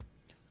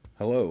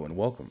Hello and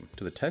welcome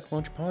to the Tech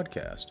Lunch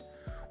Podcast,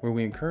 where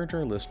we encourage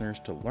our listeners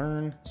to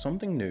learn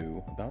something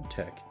new about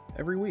tech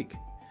every week.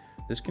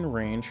 This can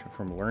range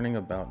from learning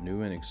about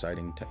new and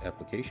exciting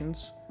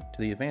applications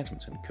to the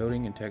advancements in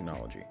coding and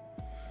technology.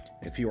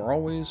 If you are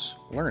always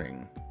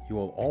learning, you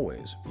will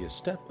always be a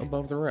step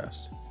above the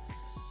rest.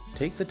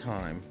 Take the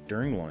time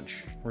during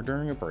lunch or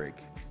during a break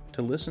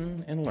to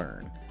listen and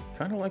learn,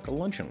 kind of like a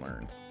lunch and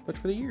learn, but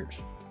for the ears.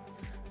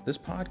 This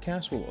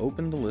podcast will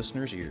open the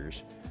listener's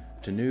ears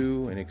to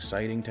new and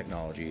exciting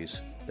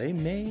technologies they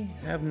may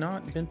have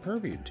not been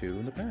purviewed to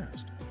in the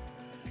past.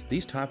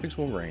 These topics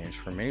will range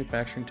from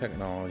manufacturing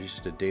technologies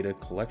to data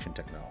collection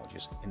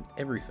technologies and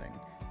everything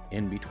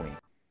in between.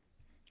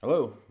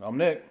 Hello, I'm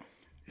Nick.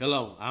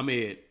 Hello, I'm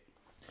Ed.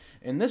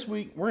 And this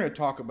week we're going to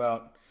talk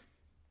about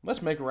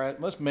let's make a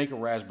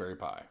Raspberry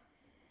Pi.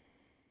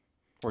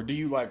 Or do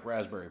you like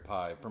Raspberry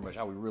Pi? Pretty much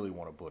how we really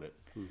want to put it.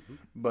 Mm-hmm.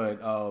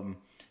 But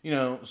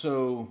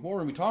so what we're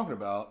going to be talking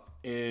about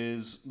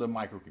is the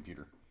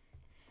microcomputer.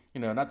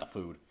 Not the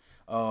food.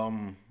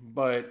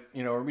 But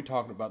we're going to be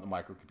talking about the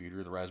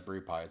microcomputer, the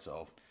Raspberry Pi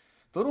itself.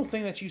 The little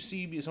thing that you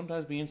see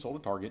sometimes being sold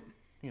at Target,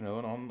 and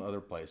on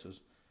other places.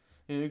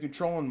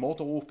 Controlling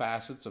multiple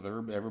facets of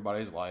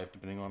everybody's life,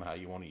 depending on how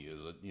you want to use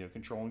it.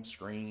 Controlling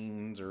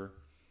screens or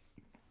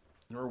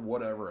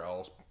whatever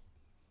else.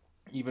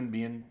 Even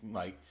being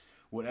like,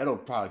 what Ed will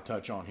probably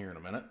touch on here in a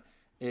minute,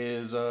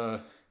 is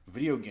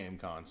video game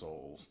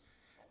consoles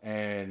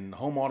and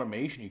home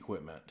automation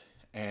equipment.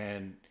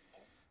 And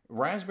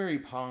Raspberry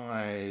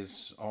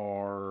Pis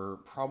are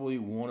probably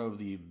one of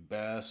the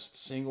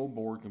best single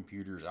board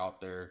computers out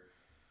there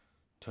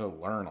to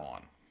learn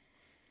on.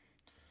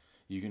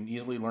 You can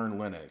easily learn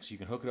Linux. You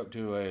can hook it up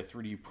to a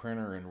 3D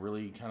printer and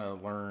really kind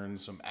of learn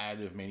some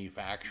additive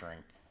manufacturing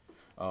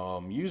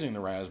using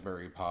the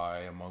Raspberry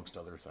Pi, amongst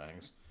other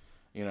things.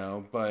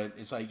 But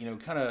it's like, I'm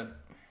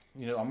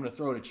going to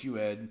throw it at you,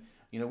 Ed.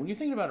 When you're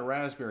thinking about a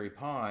Raspberry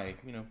Pi,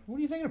 what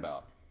are you thinking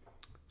about?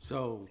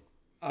 So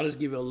I'll just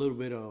give you a little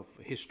bit of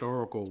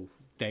historical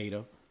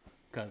data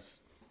because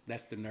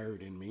that's the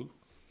nerd in me.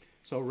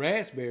 So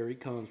Raspberry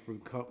comes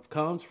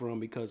from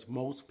because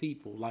most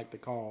people like to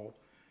call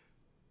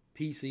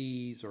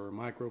PCs or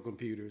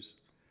microcomputers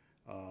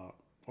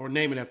or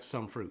name it after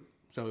some fruit.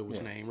 So it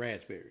was named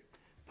Raspberry.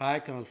 Pi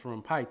comes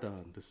from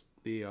Python,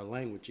 the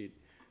language it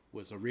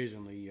was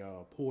originally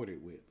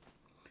ported with.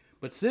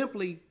 But put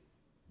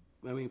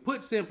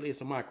simply,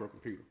 it's a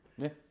microcomputer.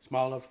 Yeah.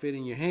 Small enough to fit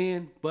in your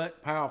hand,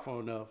 but powerful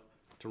enough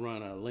to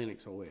run a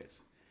Linux OS.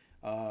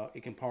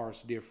 It can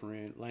parse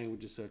different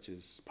languages such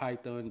as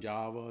Python,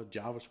 Java,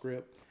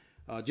 JavaScript,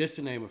 just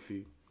to name a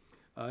few.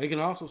 It can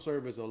also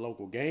serve as a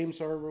local game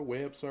server,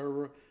 web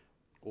server,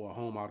 or a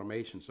home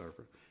automation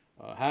server.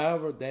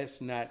 However,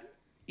 that's not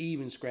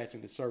even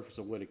scratching the surface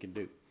of what it can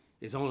do.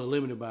 It's only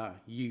limited by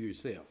you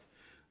yourself.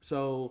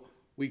 So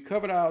we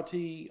covered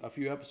IoT a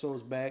few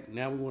episodes back.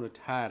 Now we want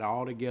to tie it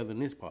all together in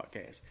this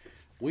podcast.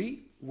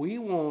 We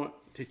want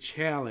to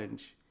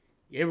challenge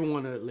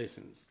everyone that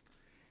listens.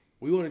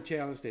 We want to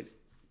challenge that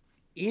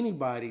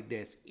anybody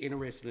that's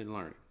interested in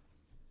learning.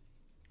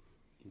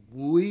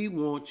 We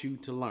want you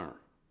to learn.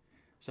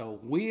 So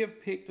we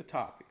have picked a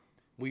topic.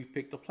 We've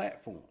picked a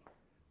platform.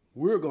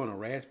 We're going to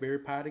Raspberry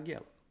Pi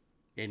together.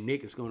 And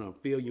Nick is going to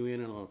fill you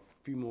in on a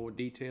few more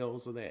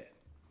details of that.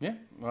 Yeah,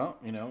 well,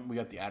 we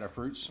got the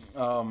Adafruits.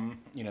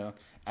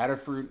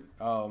 Adafruit,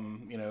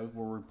 where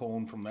we're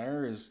pulling from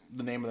there is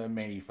the name of the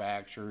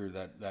manufacturer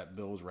that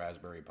builds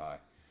Raspberry Pi.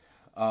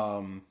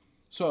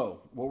 So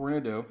what we're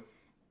going to do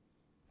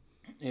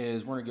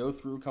is we're going to go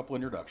through a couple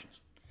introductions.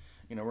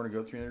 We're going to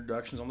go through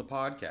introductions on the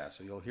podcast.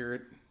 So you'll hear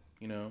it,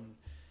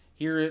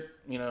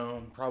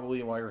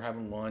 probably while you're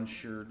having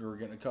lunch or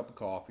getting a cup of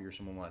coffee or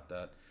something like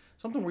that.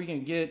 Something where you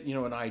can get,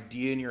 an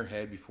idea in your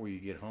head before you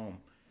get home.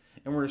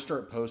 And we're going to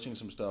start posting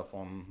some stuff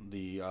on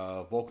the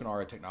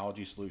Vulcanara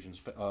Technology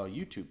Solutions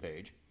YouTube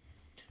page,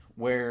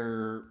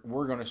 where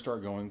we're going to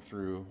start going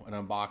through an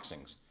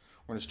unboxings.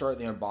 We're going to start at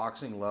the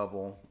unboxing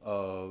level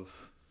of,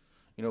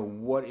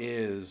 what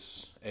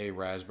is a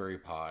Raspberry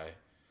Pi.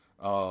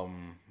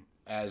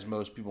 As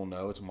most people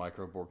know, it's a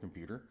microboard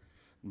computer.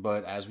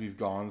 But as we've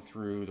gone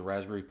through the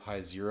Raspberry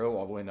Pi 0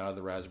 all the way now to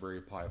the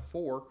Raspberry Pi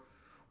 4,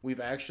 we've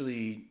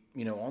actually,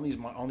 on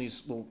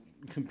these little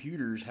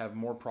computers have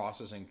more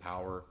processing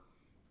power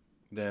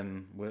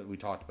than what we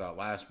talked about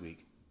last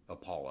week,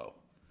 Apollo.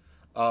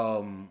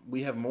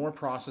 We have more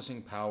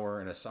processing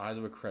power and a size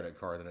of a credit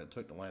card than it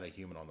took to land a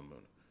human on the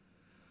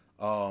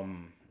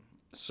moon.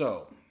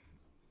 So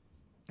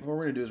what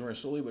we're going to do is we're going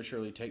to slowly but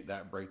surely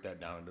break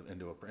that down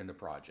into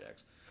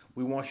projects.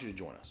 We want you to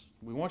join us.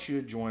 We want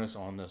you to join us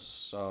on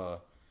this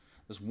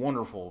this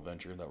wonderful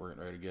adventure that we're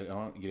getting ready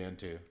to get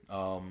into.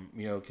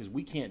 Because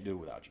we can't do it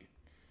without you.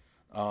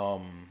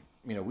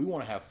 We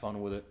want to have fun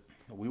with it.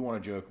 We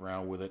want to joke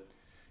around with it.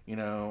 We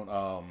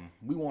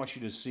want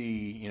you to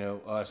see,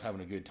 us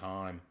having a good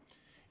time.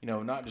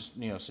 Not just,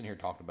 sitting here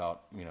talking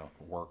about,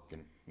 work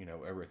and,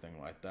 everything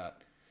like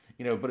that.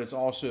 But it's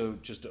also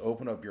just to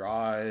open up your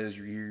eyes,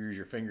 your ears,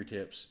 your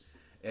fingertips,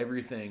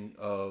 everything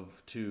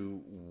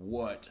to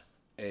what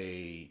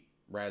a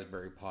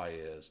Raspberry Pi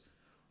is,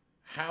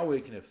 how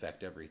it can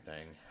affect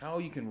everything, how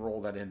you can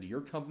roll that into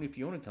your company if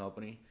you own a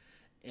company,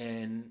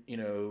 and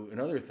and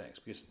other things.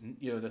 Because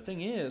the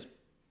thing is,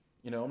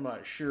 I'm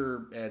not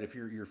sure, Ed, if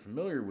you're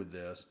familiar with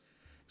this,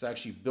 because I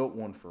actually built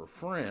one for a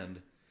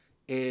friend.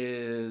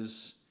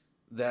 Is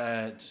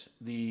that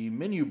the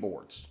menu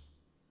boards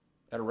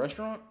at a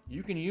restaurant?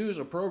 You can use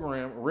a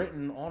program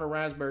written on a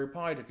Raspberry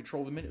Pi to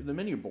control the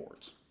menu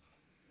boards.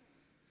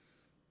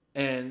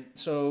 And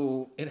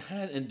so it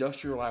has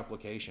industrial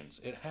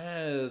applications. It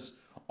has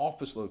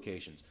office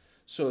locations.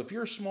 So if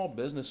you're a small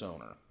business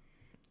owner,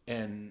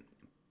 and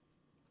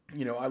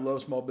I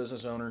love small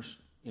business owners,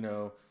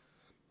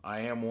 I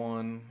am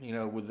one,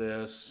 with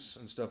this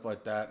and stuff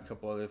like that, and a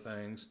couple other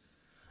things,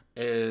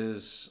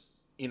 is,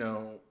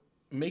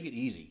 make it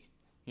easy.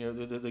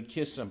 The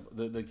KISS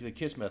the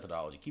KISS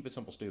methodology. Keep it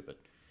simple, stupid.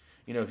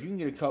 If you can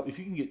get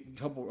a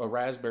couple a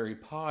Raspberry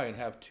Pi and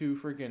have two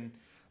freaking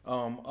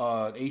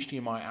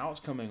HDMI outs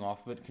coming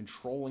off of it,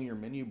 controlling your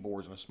menu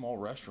boards in a small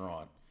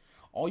restaurant,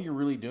 all you're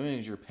really doing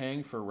is you're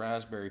paying for a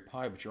Raspberry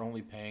Pi, but you're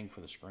only paying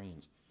for the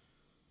screens,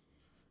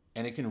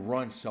 and it can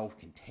run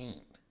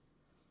self-contained.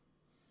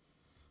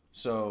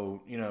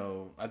 So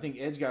I think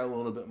Ed's got a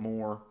little bit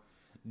more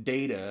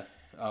data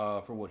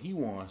for what he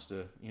wants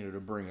to to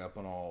bring up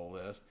on all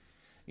of this.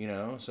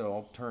 So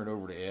I'll turn it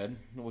over to Ed.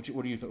 What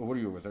are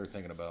you over there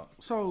thinking about?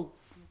 So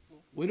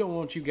we don't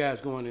want you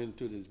guys going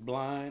into this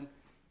blind.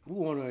 We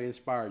want to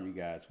inspire you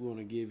guys. We want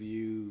to give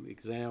you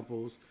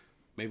examples.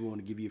 Maybe we want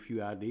to give you a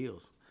few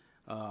ideas.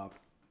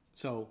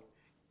 So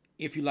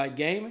if you like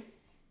gaming,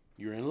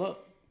 you're in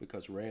luck,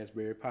 because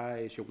Raspberry Pi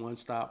is your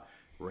one-stop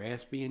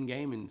Raspbian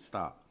gaming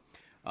stop.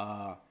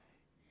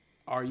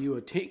 Are you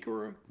a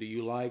tinkerer? Do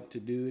you like to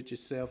do it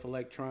yourself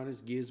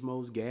electronics,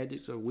 gizmos,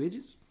 gadgets, or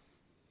widgets?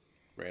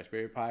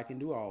 Raspberry Pi can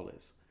do all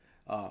this.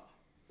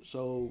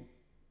 So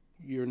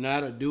you're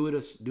not a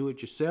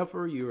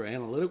do-it-yourselfer, you're an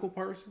analytical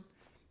person,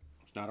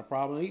 it's not a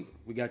problem either.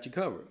 We got you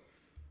covered.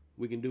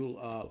 We can do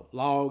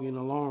logging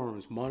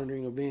alarms,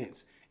 monitoring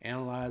events,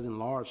 analyzing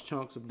large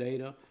chunks of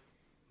data.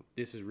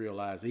 This is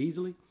realized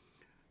easily.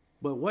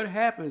 But what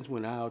happens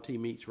when IoT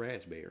meets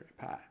Raspberry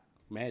Pi?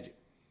 Magic.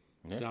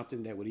 Yeah.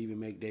 Something that would even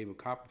make David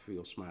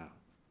Copperfield smile.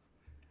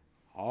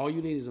 All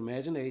you need is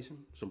imagination,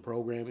 some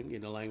programming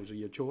in the language of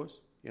your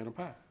choice, and a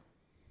Pi.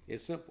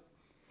 It's simple.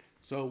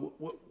 So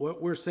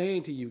what we're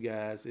saying to you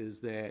guys is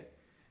that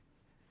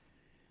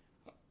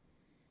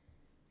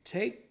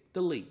take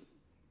the leap.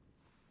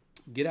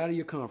 Get out of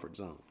your comfort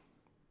zone.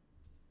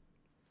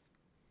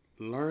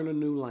 Learn a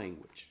new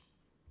language.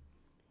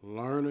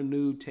 Learn a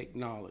new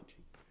technology.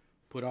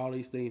 Put all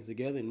these things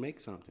together and make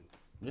something.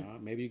 Yeah.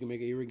 Maybe you can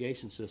make an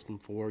irrigation system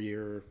for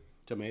your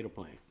tomato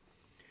plant.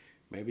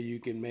 Maybe you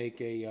can make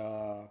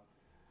a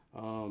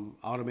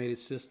automated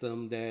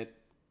system that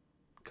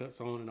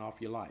cuts on and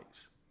off your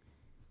lights.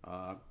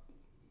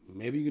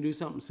 Maybe you can do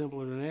something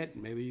simpler than that.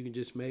 Maybe you can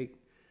just make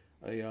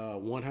a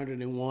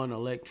 101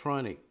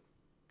 electronic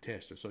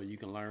tester, so you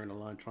can learn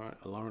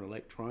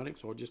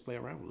electronics or just play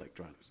around with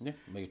electronics. Yeah,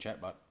 make a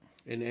chatbot.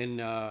 And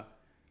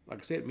like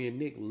I said, me and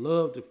Nick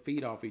love to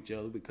feed off each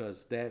other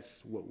because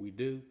that's what we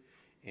do.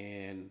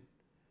 And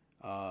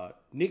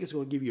Nick is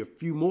going to give you a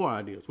few more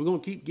ideas. We're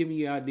going to keep giving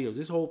you ideas.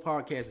 This whole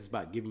podcast is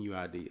about giving you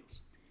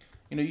ideas.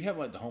 You have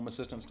like the home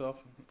assistant stuff.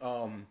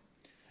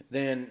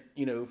 Then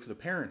for the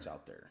parents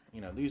out there,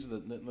 these are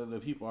the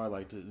people I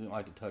like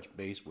to touch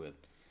base with.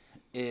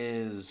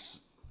 Is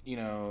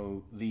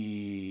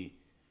the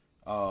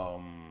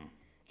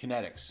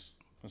kinetics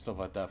and stuff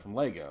like that from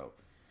Lego.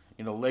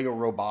 Lego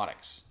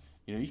robotics.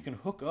 You can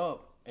hook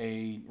up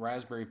a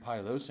Raspberry Pi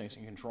to those things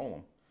and control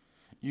them.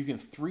 You can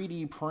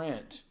 3D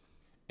print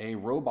a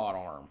robot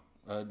arm,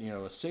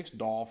 a 6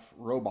 DOF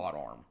robot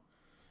arm,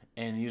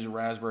 and use a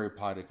Raspberry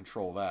Pi to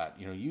control that.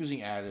 Using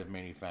additive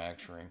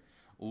manufacturing,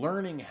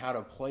 learning how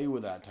to play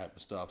with that type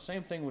of stuff.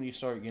 Same thing when you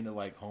start getting to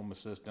like Home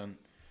Assistant,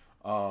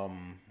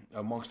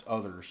 amongst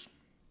others.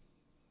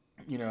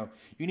 You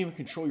can even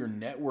control your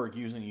network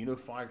using a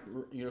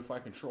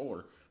unified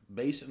controller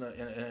based in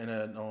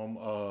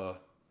a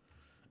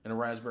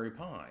Raspberry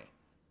Pi.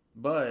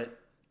 But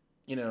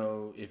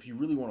if you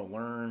really want to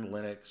learn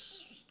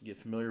Linux, get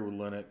familiar with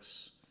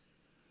Linux,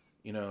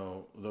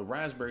 the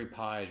Raspberry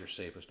Pi is your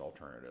safest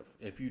alternative.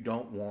 If you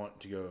don't want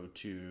to go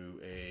to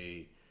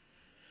a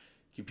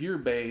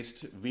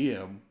computer-based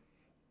VM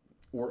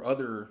or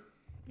other,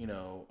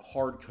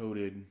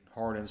 hard-coded,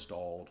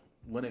 hard-installed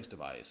Linux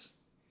device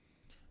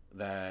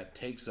that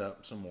takes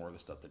up some more of the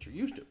stuff that you're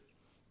used to.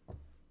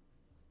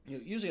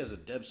 Usually as a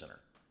dev center,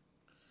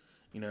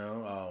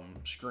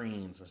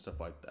 screens and stuff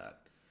like that.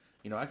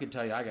 I could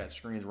tell you I got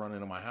screens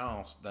running in my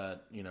house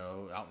that,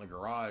 out in the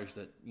garage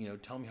that,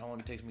 tell me how long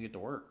it takes me to get to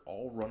work,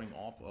 all running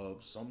off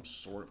of some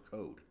sort of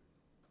code.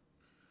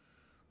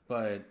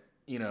 But,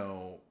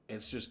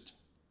 it's just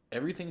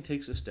everything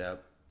takes a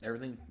step.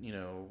 Everything,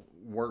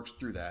 works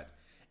through that.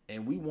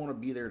 And we want to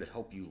be there to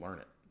help you learn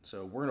it.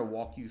 So we're going to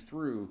walk you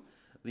through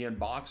the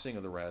unboxing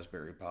of the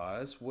Raspberry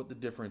Pis, what the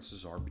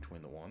differences are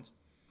between the ones,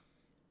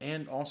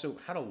 and also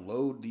how to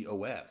load the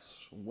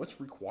OS.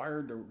 What's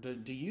required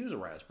to use a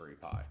Raspberry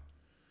Pi?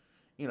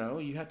 You know,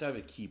 you have to have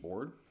a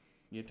keyboard,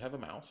 you have to have a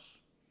mouse,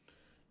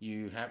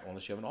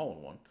 unless you have an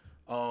all-in-one,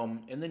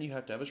 and then you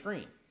have to have a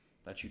screen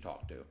that you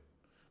talk to,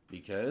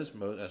 because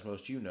as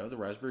most of you know, the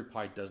Raspberry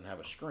Pi doesn't have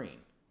a screen.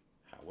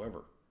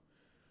 However,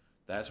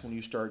 that's when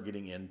you start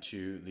getting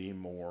into the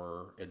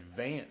more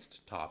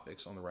advanced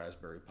topics on the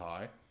Raspberry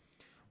Pi,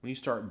 when you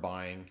start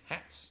buying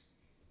hats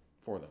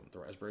for them, the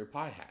Raspberry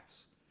Pi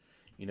hats.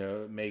 You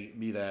know, it may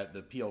be that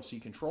the PLC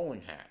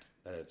controlling hat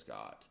that it's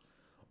got,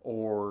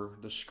 or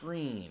the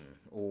screen,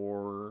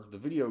 or the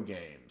video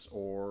games,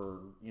 or,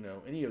 you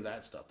know, any of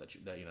that stuff that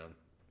you know,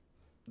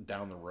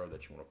 down the road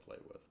that you want to play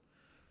with.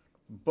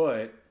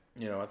 But,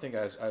 you know, I think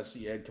I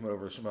see Ed coming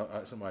over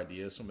with some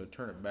ideas, so I'm going to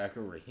turn it back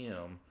over to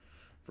him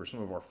for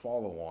some of our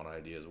follow-on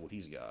ideas of what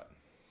he's got.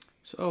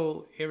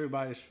 So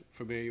everybody's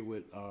familiar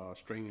with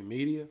streaming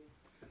media.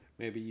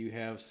 Maybe you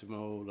have some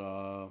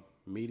old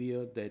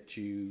media that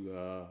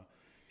you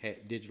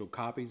had digital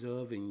copies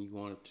of, and you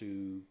wanted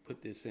to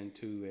put this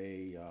into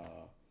a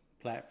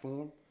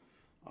platform.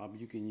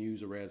 You can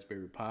use a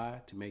Raspberry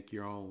Pi to make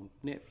your own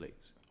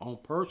Netflix, own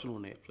personal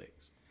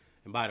Netflix.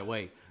 And by the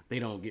way, they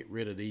don't get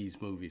rid of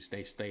these movies.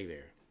 They stay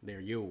there.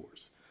 They're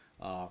yours.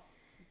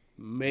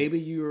 Maybe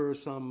you're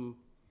some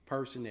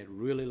person that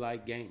really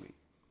like gaming.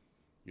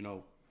 You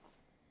know,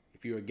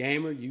 if you're a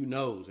gamer, you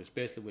know,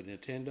 especially with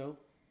Nintendo,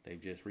 they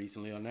just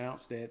recently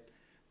announced that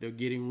they're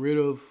getting rid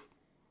of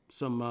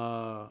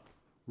some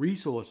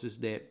resources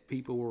that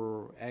people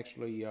were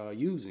actually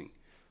using,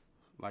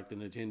 like the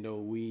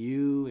Nintendo Wii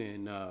U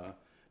and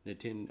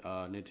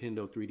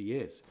Nintendo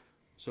 3DS.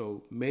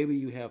 So maybe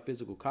you have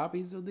physical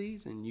copies of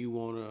these and you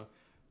want to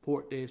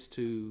port this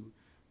to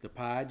the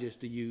Pi just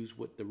to use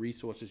what the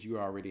resources you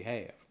already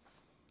have.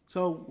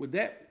 So with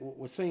that,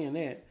 with saying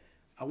that,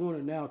 I want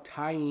to now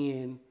tie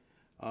in.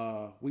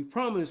 We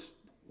promised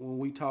when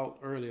we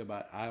talked earlier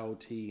about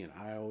IoT and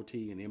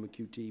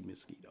MQT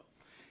Mosquito,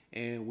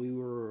 and we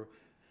were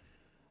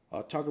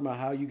talking about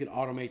how you can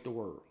automate the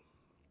world.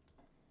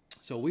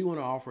 So we want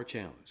to offer a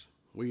challenge.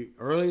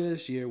 Earlier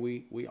this year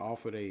we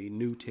offered a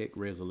new tech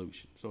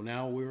resolution. So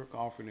now we're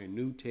offering a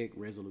new tech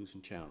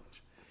resolution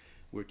challenge.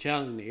 We're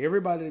challenging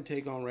everybody to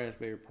take on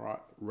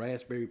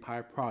Raspberry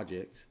Pi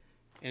projects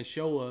and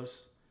show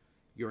us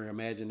your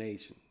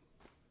imagination.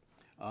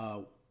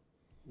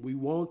 We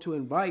want to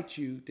invite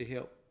you to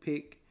help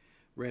pick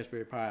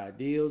Raspberry Pi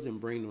ideas and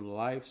bring them to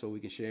life so we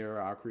can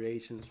share our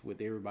creations with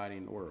everybody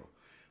in the world.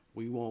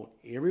 We want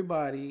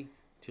everybody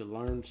to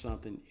learn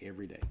something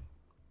every day.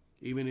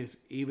 Even if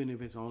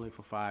it's only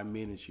for 5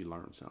 minutes, you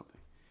learn something.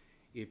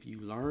 If you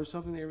learn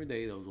something every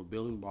day, those are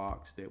building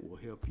blocks that will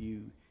help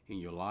you in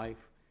your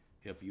life,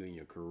 help you in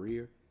your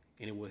career,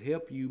 and it will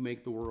help you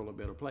make the world a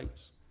better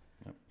place.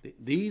 Yep.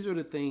 These are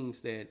the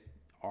things that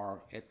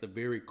are at the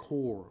very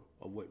core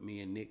of what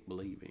me and Nick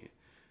believe in.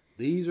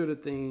 These are the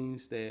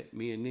things that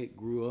me and Nick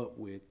grew up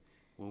with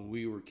when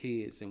we were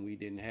kids and we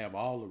didn't have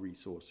all the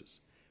resources.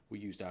 We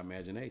used our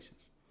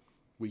imaginations.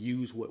 We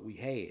used what we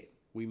had.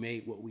 We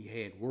made what we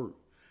had work.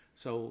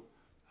 So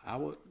I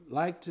would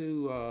like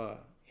to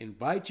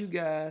invite you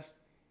guys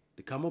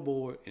to come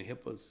aboard and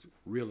help us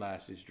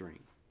realize this dream.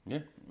 Yeah,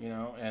 you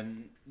know,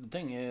 and the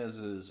thing is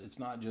it's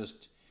not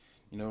just,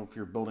 you know, if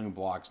you're building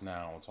blocks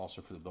now, it's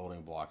also for the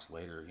building blocks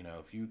later. You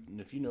know, if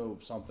you know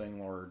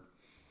something, or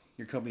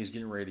your company's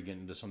getting ready to get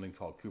into something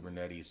called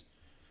Kubernetes,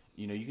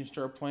 you know, you can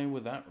start playing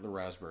with that with the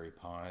Raspberry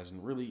Pis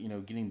and really, you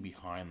know, getting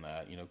behind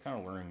that, you know, kind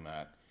of learning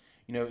that.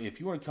 You know, if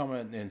you want to come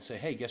in and say,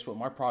 hey, guess what?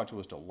 My project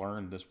was to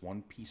learn this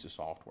one piece of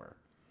software.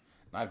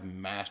 And I've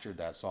mastered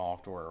that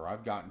software, or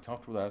I've gotten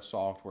comfortable with that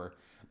software.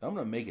 I'm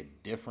going to make a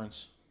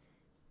difference.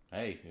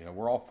 Hey, you know,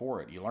 we're all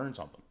for it. You learn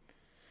something.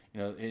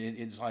 You know,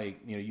 it's like,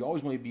 you know, you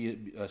always want to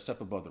be a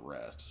step above the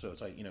rest. So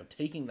it's like, you know,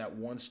 taking that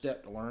one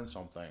step to learn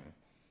something,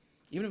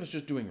 even if it's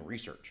just doing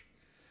research.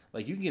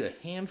 Like, you can get a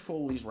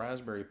handful of these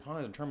Raspberry Pis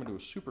and turn them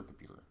into a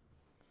supercomputer.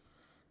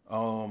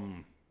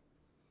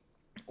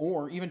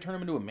 Or even turn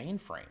them into a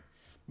mainframe.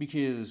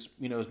 Because,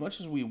 you know, as much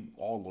as we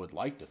all would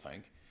like to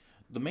think,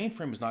 the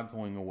mainframe is not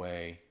going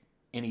away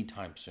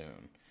anytime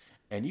soon.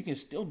 And you can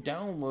still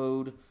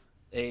download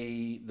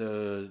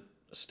the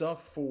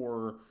stuff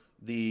for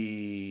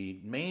the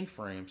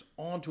mainframes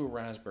onto a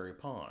Raspberry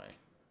Pi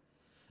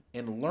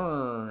and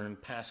learn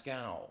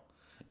Pascal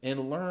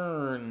and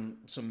learn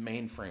some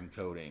mainframe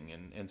coding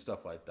and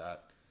stuff like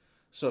that.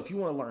 So if you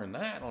want to learn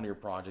that on your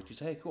project, you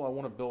say, hey, cool, I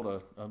want to build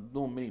a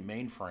little mini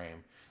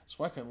mainframe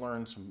so I can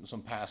learn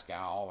some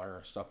Pascal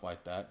or stuff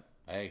like that.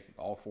 Hey,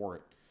 all for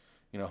it.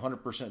 You know,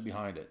 100%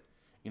 behind it.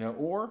 You know,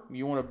 or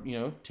you want to, you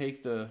know,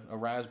 take a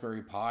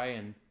Raspberry Pi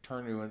and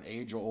turn to an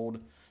age-old,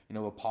 you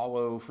know,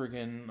 Apollo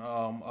freaking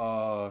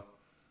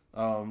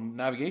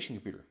navigation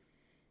computer.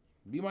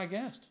 Be my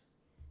guest.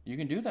 You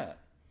can do that.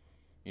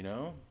 You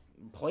know,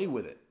 play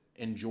with it.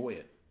 Enjoy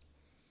it.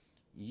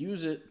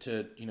 Use it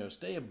to, you know,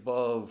 stay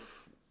above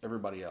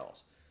everybody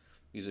else.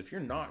 Because if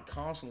you're not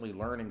constantly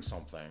learning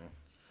something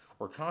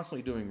or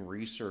constantly doing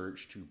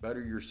research to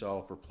better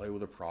yourself or play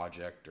with a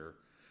project or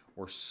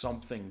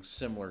something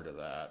similar to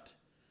that,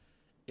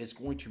 it's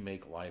going to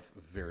make life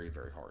very,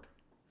 very hard.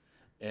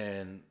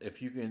 And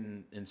if you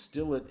can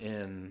instill it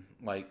in,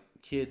 like,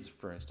 kids,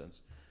 for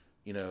instance,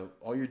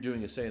 all you're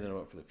doing is setting them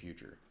up for the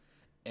future.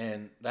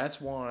 And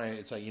that's why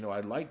it's like,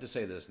 I'd like to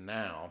say this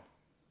now.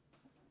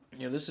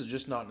 This is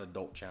just not an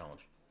adult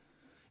challenge.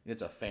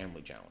 It's a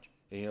family challenge.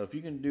 And, if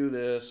you can do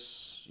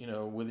this,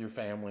 with your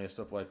family and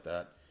stuff like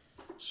that,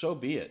 so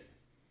be it.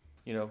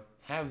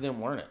 Have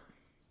them learn it.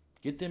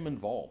 Get them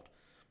involved.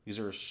 Because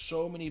there are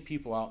so many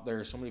people out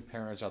there, so many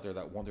parents out there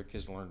that want their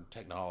kids to learn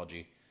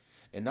technology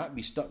and not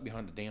be stuck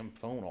behind a damn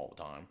phone all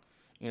the time.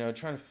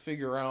 Trying to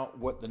figure out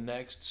what the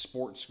next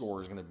sports score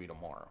is going to be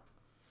tomorrow.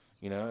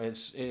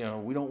 It's,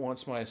 we don't want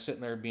somebody sitting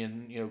there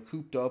being,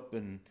 cooped up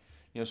in,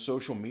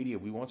 social media.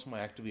 We want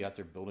somebody actively out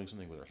there building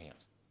something with their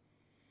hands.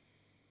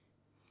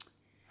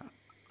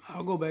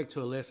 I'll go back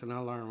to a lesson I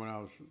learned when I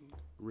was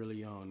really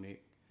young,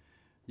 Nick.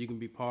 You can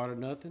be part of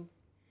nothing,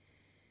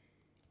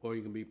 or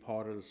you can be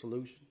part of the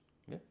solution,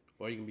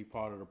 or you can be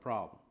part of the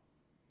problem.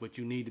 But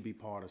you need to be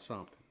part of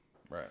something.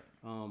 Right.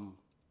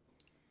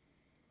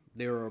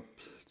 There are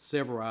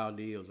several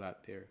ideals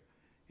out there,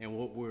 and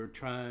what we're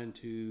trying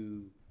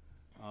to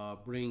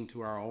bring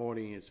to our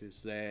audience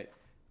is that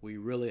we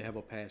really have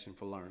a passion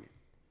for learning.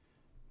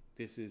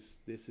 This is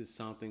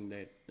something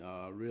that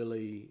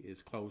really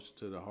is close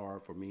to the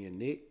heart for me and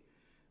Nick.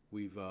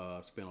 We've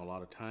spent a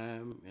lot of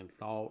time and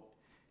thought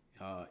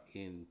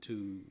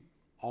into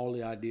all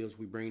the ideas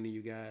we bring to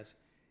you guys,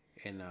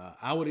 and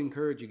I would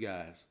encourage you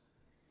guys,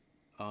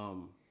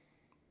 go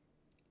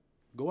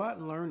out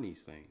and learn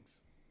these things.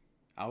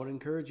 I would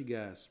encourage you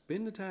guys,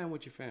 spend the time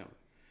with your family.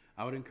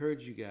 I would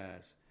encourage you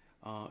guys,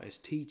 as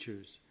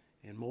teachers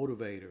and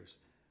motivators,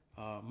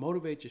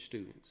 motivate your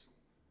students.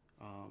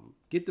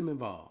 Get them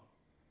involved.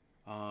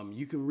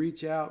 You can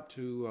reach out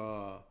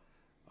to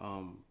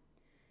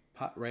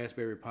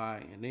Raspberry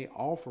Pi, and they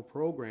offer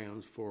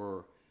programs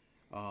for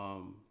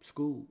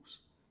schools.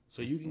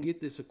 So you can get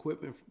this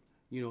equipment,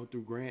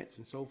 through grants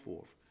and so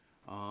forth.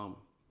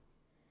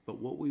 But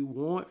what we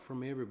want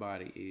from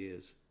everybody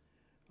is,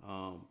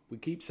 we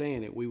keep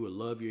saying that we would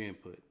love your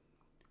input.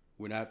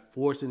 We're not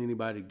forcing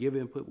anybody to give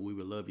input, but we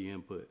would love your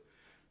input.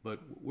 But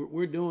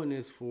we're doing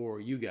this for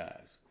you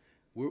guys.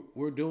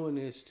 We're doing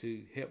this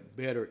to help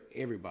better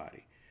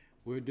everybody.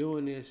 We're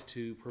doing this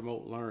to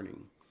promote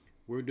learning.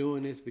 We're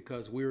doing this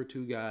because we were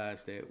two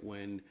guys that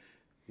when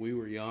we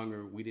were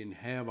younger, we didn't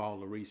have all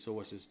the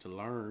resources to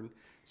learn.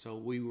 So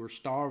we were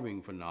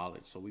starving for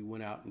knowledge. So we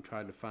went out and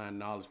tried to find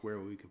knowledge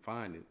wherever we could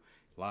find it.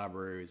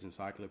 Libraries,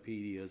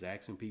 encyclopedias,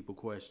 asking people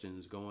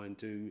questions, going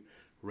to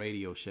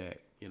Radio Shack,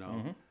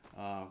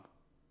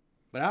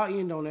 But I'll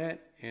end on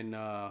that, and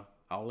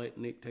I'll let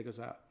Nick take us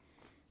out.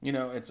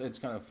 It's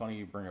kind of funny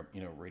you bring up,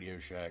 Radio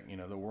Shack,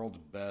 the world's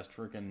best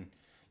freaking,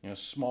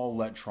 small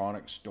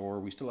electronics store.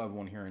 We still have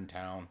one here in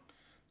town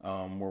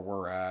where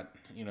we're at.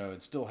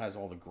 It still has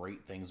all the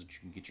great things that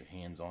you can get your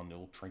hands on, the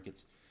little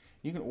trinkets.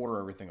 You can order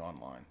everything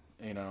online,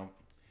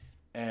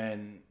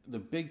 And the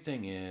big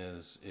thing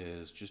is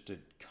just to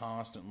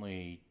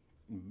constantly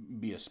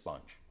be a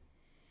sponge.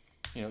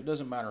 It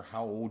doesn't matter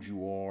how old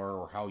you are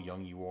or how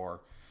young you are.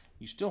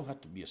 You still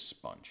have to be a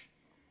sponge.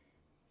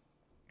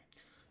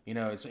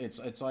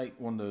 It's like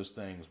one of those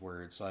things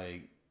where it's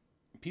like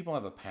people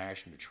have a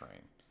passion to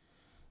train.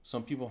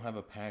 Some people have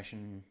a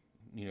passion,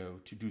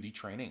 to do the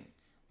training,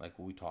 like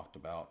what we talked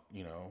about,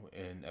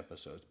 in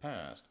episodes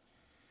past.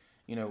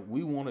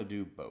 We want to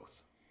do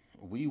both.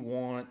 We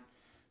want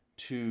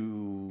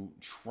to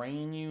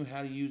train you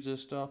how to use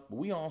this stuff, but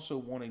we also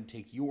want to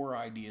take your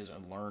ideas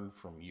and learn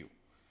from you.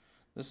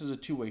 This is a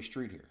two-way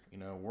street here.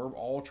 We're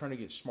all trying to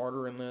get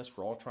smarter in this.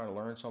 We're all trying to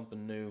learn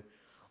something new.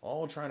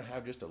 All trying to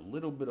have just a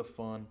little bit of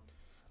fun.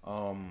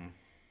 And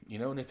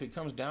if it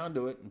comes down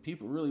to it and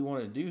people really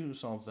want to do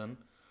something,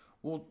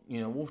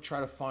 we'll try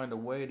to find a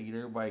way to get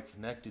everybody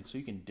connected so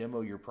you can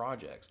demo your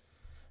projects.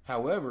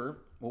 However,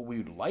 what we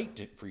would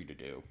like for you to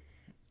do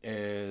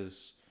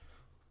is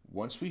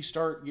once we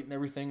start getting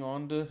everything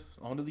onto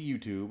the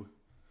YouTube,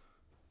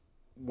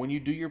 when you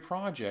do your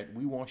project,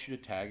 we want you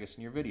to tag us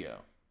in your video.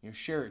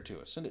 Share it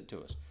to us, send it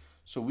to us,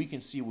 so we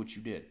can see what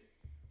you did.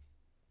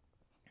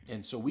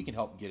 And so we can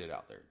help get it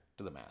out there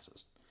to the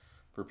masses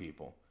for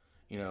people.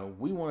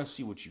 We want to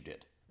see what you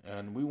did.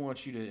 And we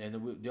want you to,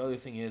 and the other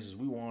thing is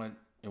we want,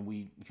 and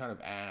we kind of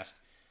ask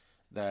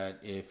that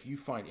if you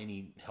find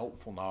any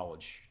helpful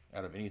knowledge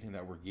out of anything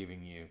that we're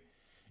giving you,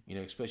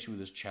 especially with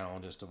this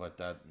challenge and stuff like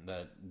that,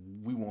 that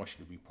we want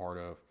you to be part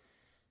of,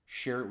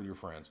 share it with your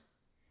friends,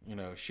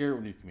 share it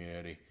with your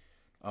community,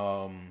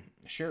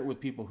 share it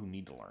with people who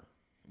need to learn.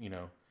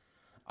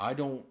 I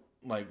don't,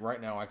 like right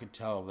now I could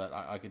tell that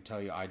I could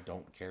tell you I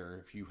don't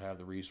care if you have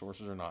the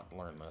resources or not to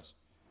learn this,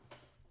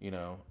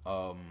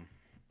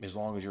 as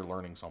long as you're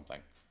learning something.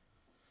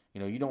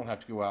 You don't have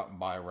to go out and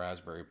buy a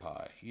Raspberry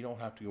Pi. You don't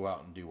have to go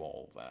out and do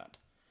all of that.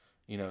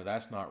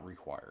 That's not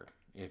required.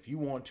 If you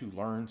want to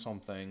learn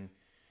something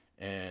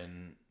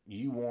and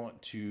you want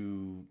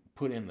to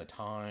put in the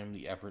time,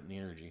 the effort, and the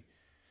energy,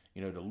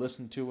 to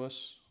listen to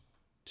us,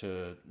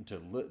 to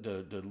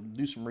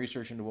do some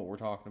research into what we're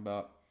talking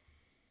about.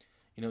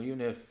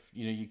 Even if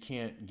you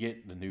can't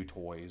get the new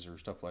toys or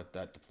stuff like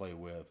that to play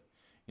with,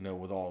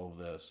 with all of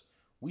this,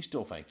 we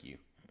still thank you.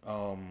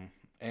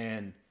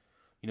 And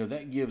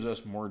that gives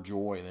us more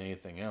joy than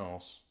anything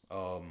else.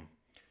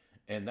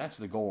 And that's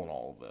the goal in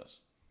all of this,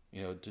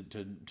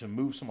 to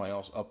move somebody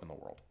else up in the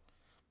world,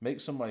 make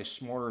somebody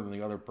smarter than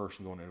the other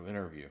person going into an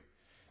interview.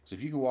 So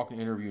if you can walk in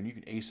an interview and you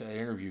can ace that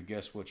interview,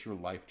 guess what? Your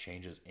life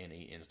changes in an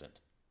instant.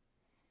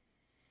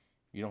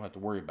 You don't have to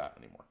worry about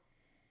it anymore.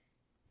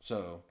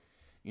 So,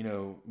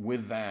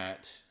 with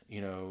that,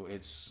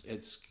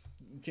 it's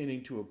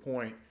getting to a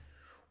point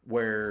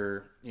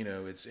where,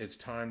 it's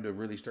time to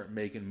really start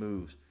making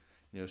moves.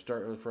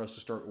 For us to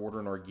start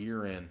ordering our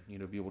gear in,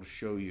 be able to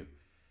show you.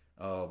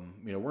 We're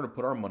going to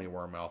put our money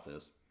where our mouth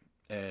is.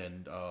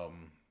 And we're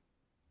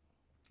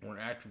going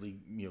to actively,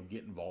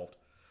 get involved.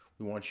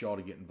 We want y'all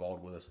to get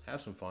involved with us.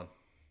 Have some fun.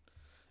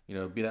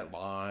 Be that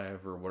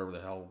live or whatever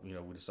the hell,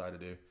 we decide to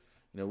do.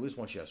 We just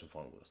want you to have some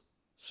fun with us.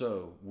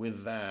 So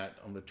with that,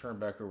 I'm going to turn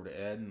back over to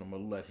Ed, and I'm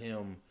going to let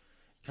him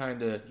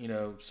kind of,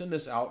 send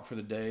us out for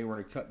the day. We're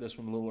going to cut this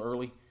one a little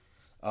early.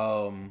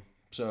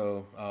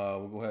 So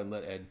we'll go ahead and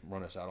let Ed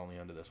run us out on the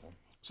end of this one.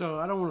 So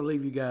I don't want to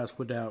leave you guys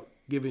without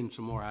giving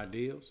some more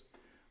ideas.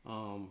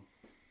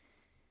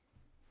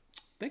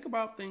 Think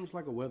about things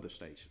like a weather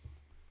station.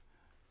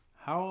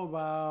 How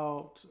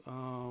about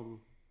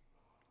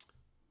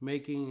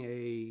making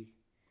a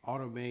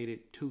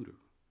automated tutor?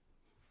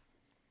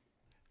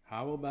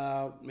 How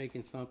about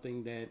making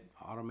something that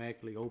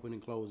automatically open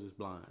and closes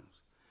blinds?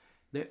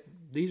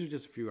 These are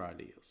just a few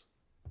ideas.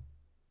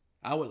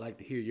 I would like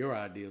to hear your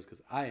ideas,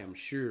 because I am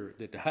sure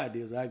that the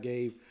ideas I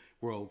gave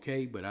were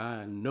okay, but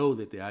I know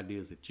that the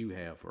ideas that you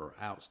have are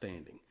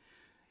outstanding.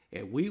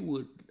 And we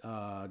would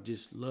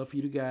just love for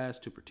you guys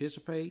to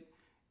participate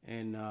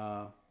and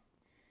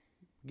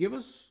give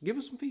us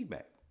some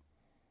feedback.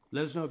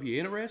 Let us know if you're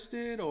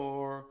interested,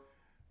 or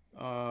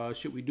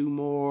should we do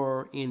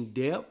more in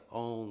depth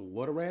on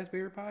what a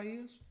Raspberry Pi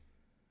is?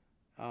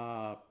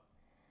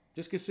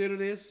 Just consider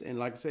this, and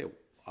like I said,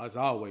 as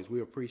always,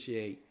 we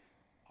appreciate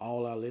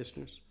all our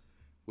listeners.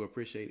 We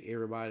appreciate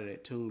everybody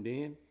that tuned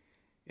in,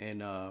 and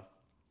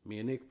me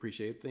and Nick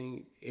appreciate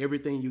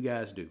everything you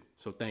guys do.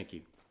 So thank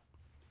you.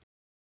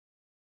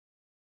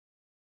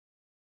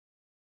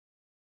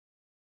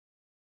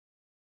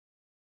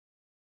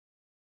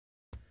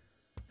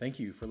 Thank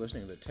you for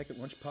listening to the Tech at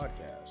Lunch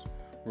podcast,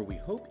 where we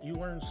hope you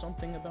learned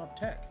something about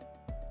tech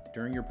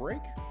during your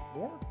break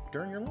or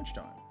during your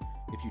lunchtime.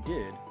 If you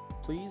did,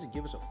 please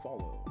give us a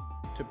follow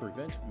to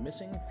prevent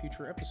missing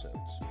future episodes.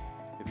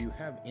 If you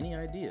have any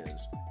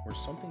ideas or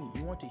something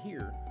you want to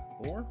hear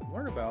or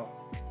learn about,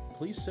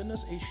 please send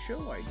us a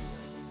show idea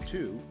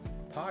to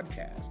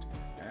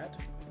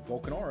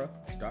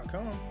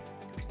podcast@vulcanara.com.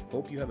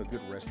 Hope you have a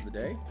good rest of the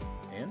day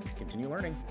and continue learning.